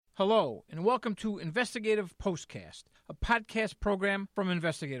Hello, and welcome to Investigative Postcast, a podcast program from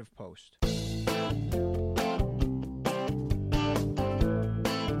Investigative Post.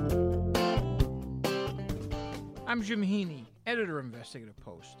 I'm Jim Heaney, editor of Investigative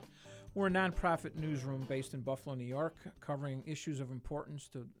Post. We're a nonprofit newsroom based in Buffalo, New York, covering issues of importance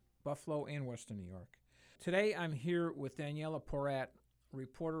to Buffalo and Western New York. Today I'm here with Daniela Porat, a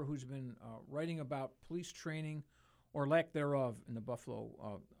reporter who's been writing about police training or lack thereof in the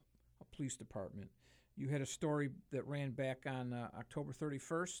Buffalo Police Department. You had a story that ran back on October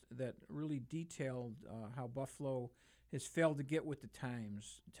 31st that really detailed how Buffalo has failed to get with the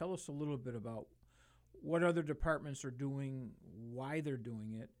times. Tell us a little bit about what other departments are doing, why they're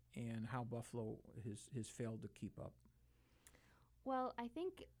doing it, and how Buffalo has failed to keep up. Well, I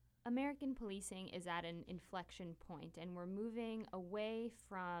think American policing is at an inflection point, and we're moving away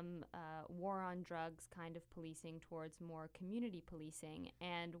from war on drugs kind of policing towards more community policing.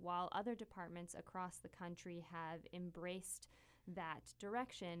 And while other departments across the country have embraced that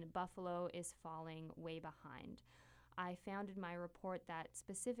direction, Buffalo is falling way behind. I found in my report that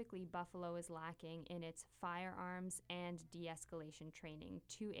specifically Buffalo is lacking in its firearms and de-escalation training,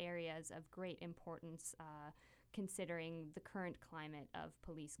 two areas of great importance considering the current climate of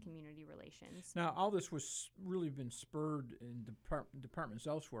police-community relations. Now, all this was really been spurred in departments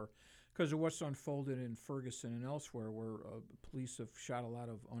elsewhere because of what's unfolded in Ferguson and elsewhere where police have shot a lot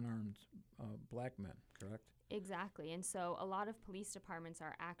of unarmed black men, correct? Exactly, and so a lot of police departments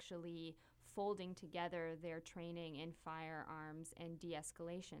are actually folding together their training in firearms and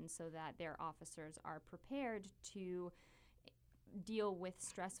de-escalation so that their officers are prepared to deal with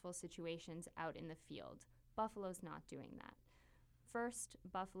stressful situations out in the field. Buffalo's not doing that. First,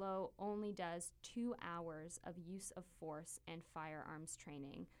 Buffalo only does 2 hours of use of force and firearms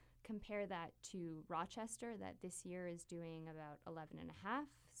training. Compare that to Rochester, that this year is doing about 11 and a half.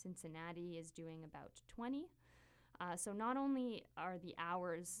 Cincinnati is doing about 20. So not only are the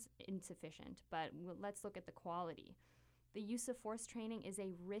hours insufficient, but let's look at the quality. The use of force training is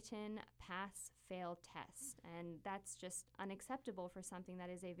a written pass-fail test, and that's just unacceptable for something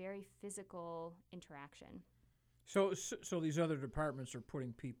that is a very physical interaction. So these other departments are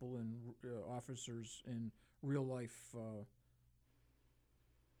putting people and officers in real-life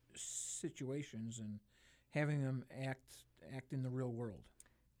situations and having them act in the real world.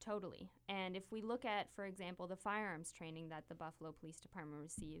 Totally. And if we look at, for example, the firearms training that the Buffalo Police Department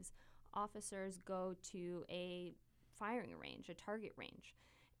receives, officers go to a firing range, a target range,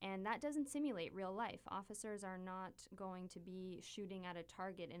 and that doesn't simulate real life. Officers are not going to be shooting at a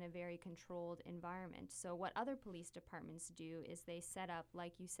target in a very controlled environment. So what other police departments do is they set up,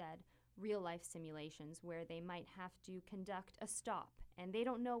 like you said, real life simulations where they might have to conduct a stop, and they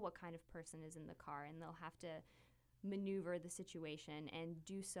don't know what kind of person is in the car, and they'll have to maneuver the situation and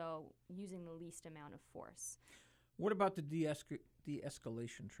do so using the least amount of force. What about the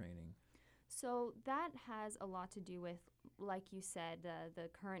de-escalation training? So that has a lot to do with, like you said, the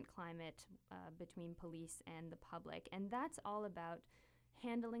current climate between police and the public. And that's all about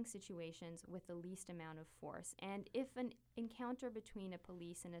handling situations with the least amount of force. And if an encounter between a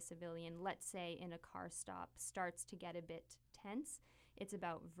police and a civilian, let's say in a car stop, starts to get a bit tense, it's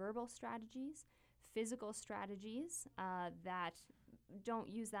about verbal strategies, physical strategies that don't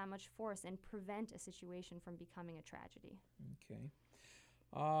use that much force and prevent a situation from becoming a tragedy. Okay.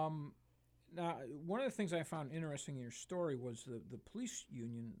 Now, one of the things I found interesting in your story was the police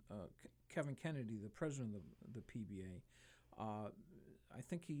union, Kevin Kennedy, the president of the PBA, I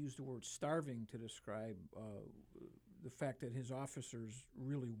think he used the word starving to describe the fact that his officers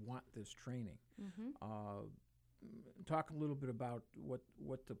really want this training. Mm-hmm. Talk a little bit about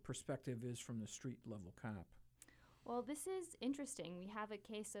what the perspective is from the street level cop. Well, this is interesting. We have a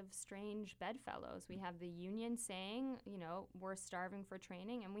case of strange bedfellows. We have the union saying, we're starving for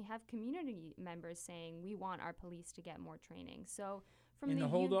training, and we have community members saying we want our police to get more training. So from the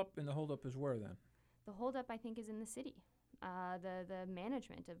holdup is where then? The holdup, I think, is in the city. The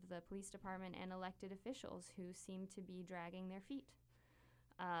management of the police department and elected officials who seem to be dragging their feet.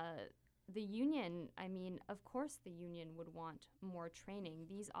 The union, of course the union would want more training.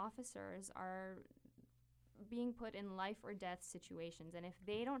 These officers are being put in life or death situations, and if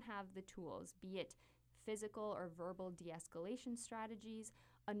they don't have the tools, be it physical or verbal de-escalation strategies,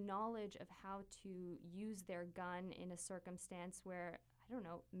 a knowledge of how to use their gun in a circumstance where,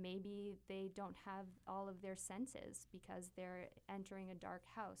 maybe they don't have all of their senses because they're entering a dark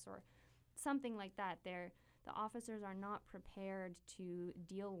house or something like that. The officers are not prepared to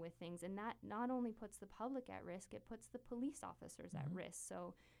deal with things, and that not only puts the public at risk, it puts the police officers at risk.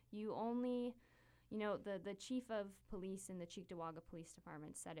 So you only You know, the chief of police in the Cheektowaga Police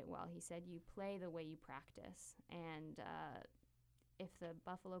Department said it well. He said, you play the way you practice. And if the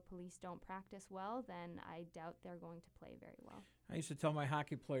Buffalo Police don't practice well, then I doubt they're going to play very well. I used to tell my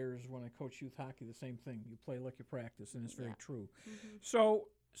hockey players when I coach youth hockey the same thing. You play like you practice, and it's very true. Mm-hmm.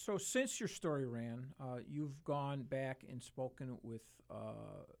 So since your story ran, you've gone back and spoken with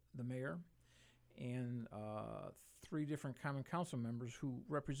the mayor and 3 different common council members who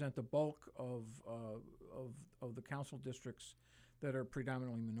represent the bulk of the council districts that are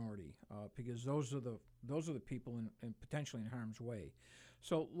predominantly minority, because those are the people in potentially in harm's way.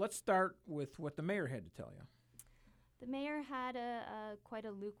 So let's start with what the mayor had to tell you. The mayor had quite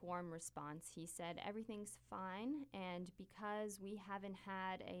a lukewarm response. He said everything's fine, and because we haven't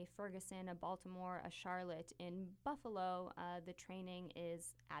had a Ferguson, a Baltimore, a Charlotte in Buffalo, the training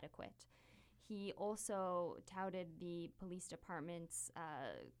is adequate. He also touted the police department's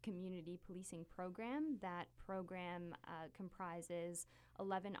community policing program. That program comprises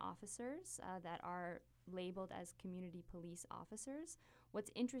 11 officers that are labeled as community police officers.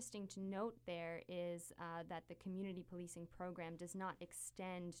 What's interesting to note there is that the community policing program does not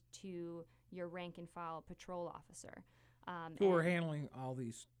extend to your rank and file patrol officer. Who are handling all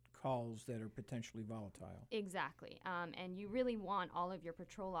these calls that are potentially volatile. Exactly. And you really want all of your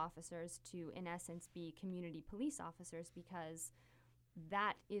patrol officers to, in essence, be community police officers, because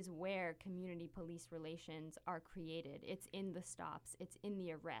that is where community police relations are created. It's in the stops, it's in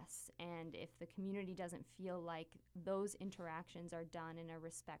the arrests, and if the community doesn't feel like those interactions are done in a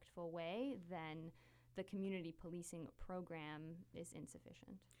respectful way, then the community policing program is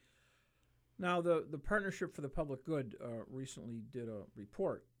insufficient. Now, the Partnership for the Public Good recently did a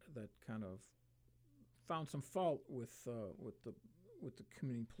report that kind of found some fault with the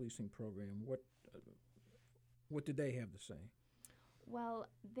community policing program. What did they have to say? Well,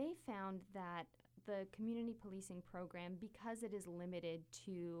 they found that the community policing program, because it is limited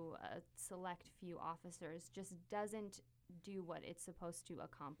to a select few officers, just doesn't do what it's supposed to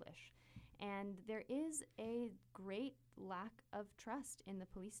accomplish. And there is a great lack of trust in the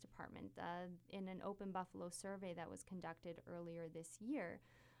police department. In an Open Buffalo survey that was conducted earlier this year,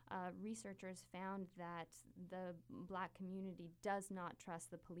 researchers found that the Black community does not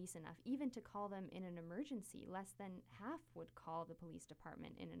trust the police enough, even to call them in an emergency. Less than half would call the police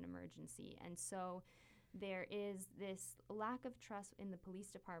department in an emergency. And so there is this lack of trust in the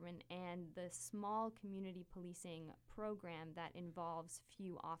police department, and the small community policing program that involves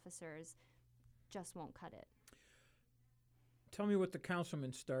few officers just won't cut it. Tell me what the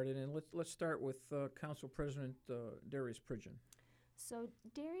councilman started, and let's start with Council President Darius Pridgeon. So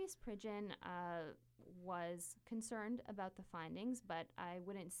Darius Pridgeon was concerned about the findings, but I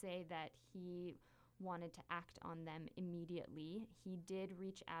wouldn't say that he wanted to act on them immediately. He did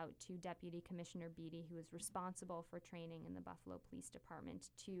reach out to Deputy Commissioner Beatty, who is responsible for training in the Buffalo Police Department,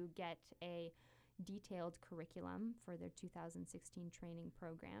 to get a detailed curriculum for their 2016 training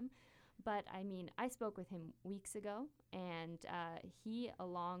program. But, I mean, I spoke with him weeks ago, and he,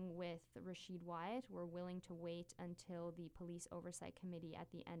 along with Rashid Wyatt, were willing to wait until the Police Oversight Committee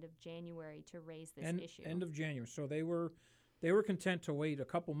at the end of January to raise this issue. End of January. So they were content to wait a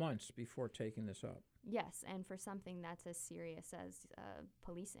couple months before taking this up. Yes, and for something that's as serious as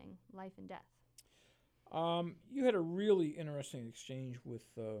policing, life and death. You had a really interesting exchange with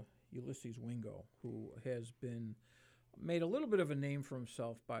Ulysses Wingo, who has made a little bit of a name for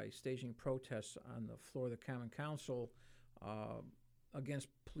himself by staging protests on the floor of the Common Council against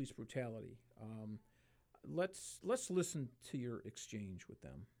police brutality. Let's listen to your exchange with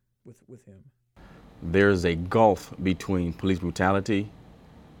him. There's a gulf between police brutality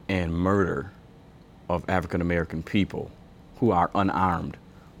and murder of African American people who are unarmed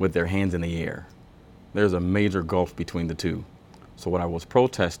with their hands in the air. There's a major gulf between the two. So what I was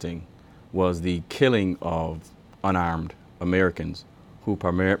protesting was the killing of unarmed Americans who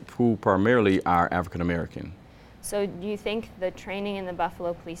primarily are African American. So do you think the training in the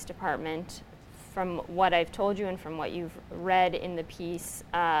Buffalo Police Department, from what I've told you and from what you've read in the piece,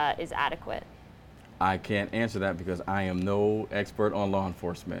 is adequate? I can't answer that because I am no expert on law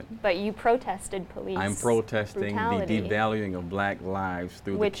enforcement. But you protested police I'm protesting brutality, the devaluing of black lives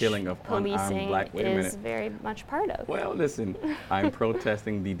through the killing of unarmed black. Wait a minute. Is very much part of. Well, listen, I'm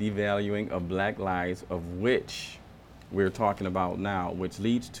protesting the devaluing of black lives, of which we're talking about now, which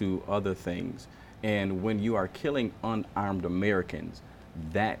leads to other things. And when you are killing unarmed Americans,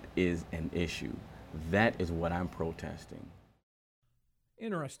 that is an issue. That is what I'm protesting.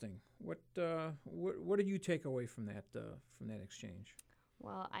 Interesting. What did you take away from that exchange?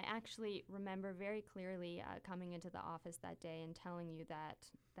 Well, I actually remember very clearly coming into the office that day and telling you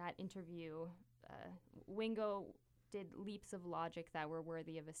that interview Wingo did leaps of logic that were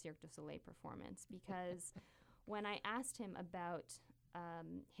worthy of a Cirque du Soleil performance, because when I asked him about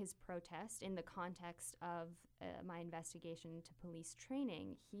his protest in the context of my investigation into police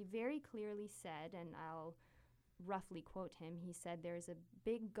training, he very clearly said, and I'll roughly quote him, he said there's a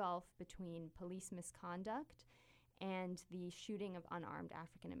big gulf between police misconduct and the shooting of unarmed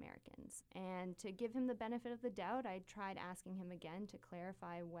African Americans. And to give him the benefit of the doubt, I tried asking him again to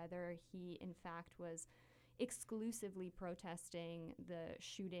clarify whether he in fact was exclusively protesting the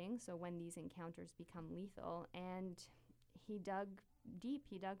shooting, so when these encounters become lethal, and he dug deep,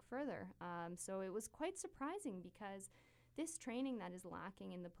 he dug further. So it was quite surprising, because this training that is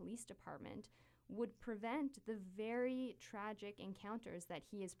lacking in the police department would prevent the very tragic encounters that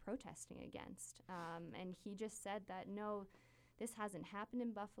he is protesting against. And he just said that, no, this hasn't happened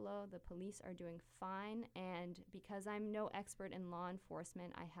in Buffalo. The police are doing fine. And because I'm no expert in law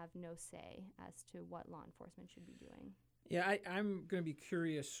enforcement, I have no say as to what law enforcement should be doing. Yeah, I'm going to be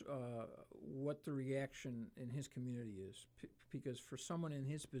curious what the reaction in his community is, because for someone in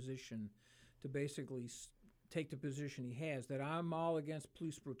his position to basically take the position he has, that I'm all against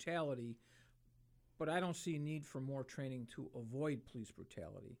police brutality, but I don't see a need for more training to avoid police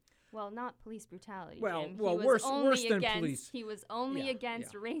brutality. Well, not police brutality, Well, Jim. well, He was worse than police. He was only Yeah,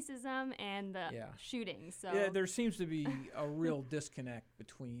 against racism and the shooting. So yeah, there seems to be a real disconnect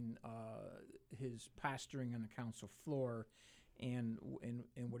between his posturing on the council floor and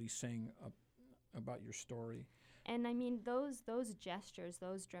what he's saying about your story. And I mean, those gestures,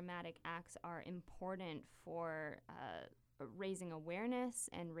 those dramatic acts are important for raising awareness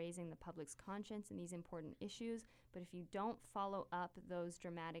and raising the public's conscience in these important issues. But if you don't follow up those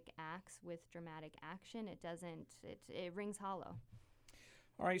dramatic acts with dramatic action, it rings hollow.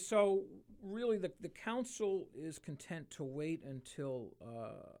 All right, so really the council is content to wait until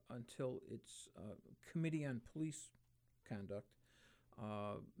its Committee on Police Conduct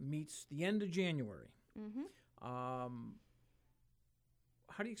meets the end of January. Mm-hmm. How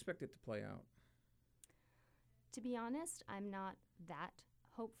do you expect it to play out? To be honest, I'm not that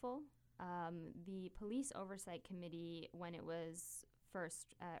hopeful. The Police Oversight Committee, when it was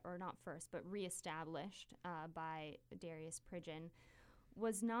reestablished by Darius Pridgen,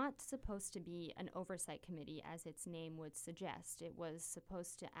 was not supposed to be an oversight committee as its name would suggest. It was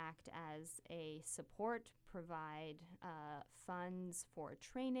supposed to act as a support, provide funds for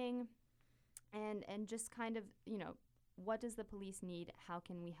training, and just kind of, what does the police need? How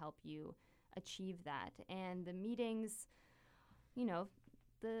can we help you achieve that? And the meetings,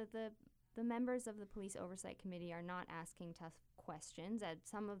 the members of the Police Oversight Committee are not asking tough questions. At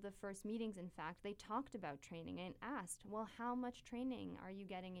some of the first meetings, in fact, they talked about training and asked, well, how much training are you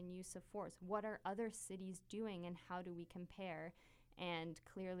getting in use of force? What are other cities doing, and how do we compare? And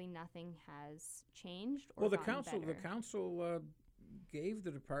clearly nothing has changed or the gotten council better. Gave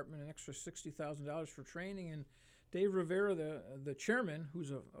the department an extra $60,000 for training, and Dave Rivera, the chairman,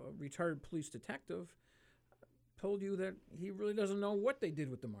 who's a retired police detective, told you that he really doesn't know what they did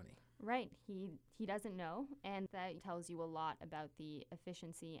with the money. Right. He doesn't know, and that tells you a lot about the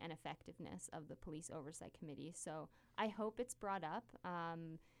efficiency and effectiveness of the Police Oversight Committee. So I hope it's brought up.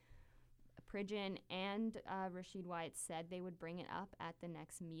 Pridgen and Rashid Wyatt said they would bring it up at the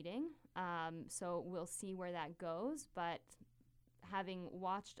next meeting. So we'll see where that goes. But having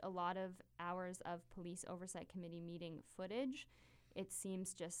watched a lot of hours of Police Oversight Committee meeting footage, it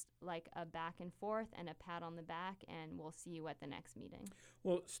seems just like a back and forth and a pat on the back, and we'll see you at the next meeting.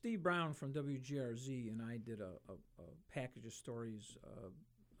 Well, Steve Brown from WGRZ and I did a package of stories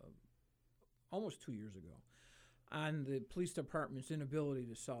almost 2 years ago on the police department's inability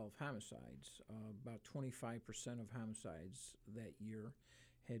to solve homicides. About 25% of homicides that year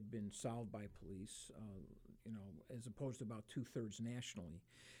had been solved by police, as opposed to about 2/3 nationally.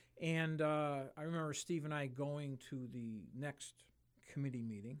 And I remember Steve and I going to the next committee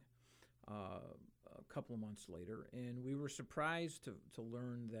meeting a couple of months later, and we were surprised to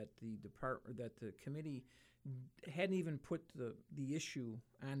learn that the committee hadn't even put the issue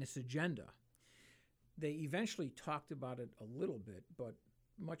on its agenda. They eventually talked about it a little bit, but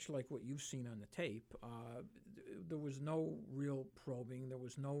much like what you've seen on the tape, there was no real probing. There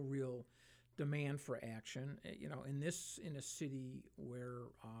was no real demand for action. In a city where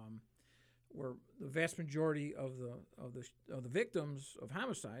the vast majority of the victims of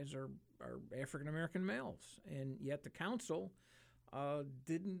homicides are African American males, and yet the council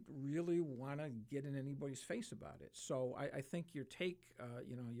didn't really want to get in anybody's face about it. So I think your take,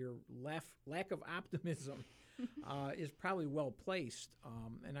 your lack of optimism is probably well placed,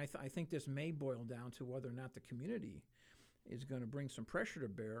 and I think this may boil down to whether or not the community is going to bring some pressure to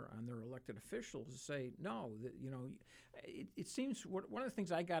bear on their elected officials to say, no, that, it seems one of the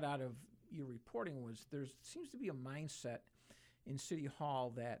things I got out of your reporting was there seems to be a mindset in City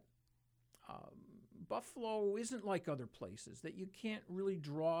Hall that Buffalo isn't like other places, that you can't really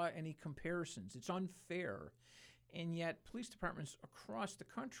draw any comparisons. It's unfair. And yet police departments across the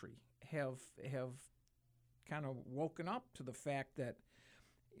country have kind of woken up to the fact that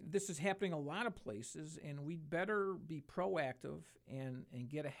this is happening a lot of places, and we'd better be proactive and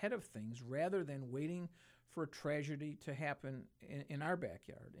get ahead of things rather than waiting for a tragedy to happen in our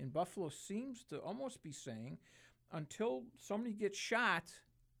backyard. And Buffalo seems to almost be saying, until somebody gets shot,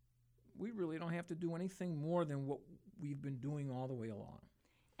 we really don't have to do anything more than what we've been doing all the way along.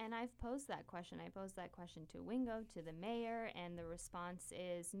 And I've posed that question. I posed that question to Wingo, to the mayor, and the response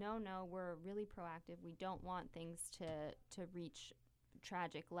is, no, we're really proactive. We don't want things to reach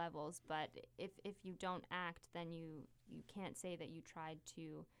tragic levels, but if you don't act, then you can't say that you tried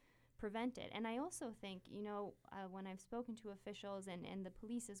to prevent it. And I also think, when I've spoken to officials and the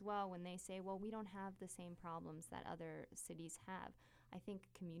police as well, when they say, well, we don't have the same problems that other cities have, I think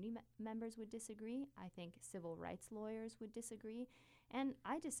community members would disagree. I think civil rights lawyers would disagree. And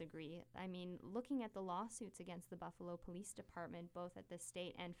I disagree. I mean, looking at the lawsuits against the Buffalo Police Department, both at the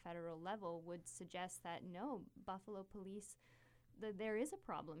state and federal level, would suggest that no, Buffalo Police, there is a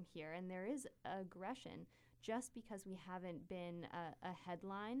problem here and there is aggression. Just because we haven't been a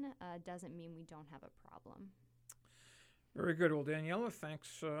headline doesn't mean we don't have a problem. Very good. Well, Daniela, thanks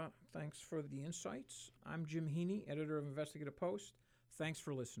for the insights. I'm Jim Heaney, editor of Investigative Post. Thanks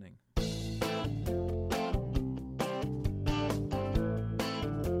for listening.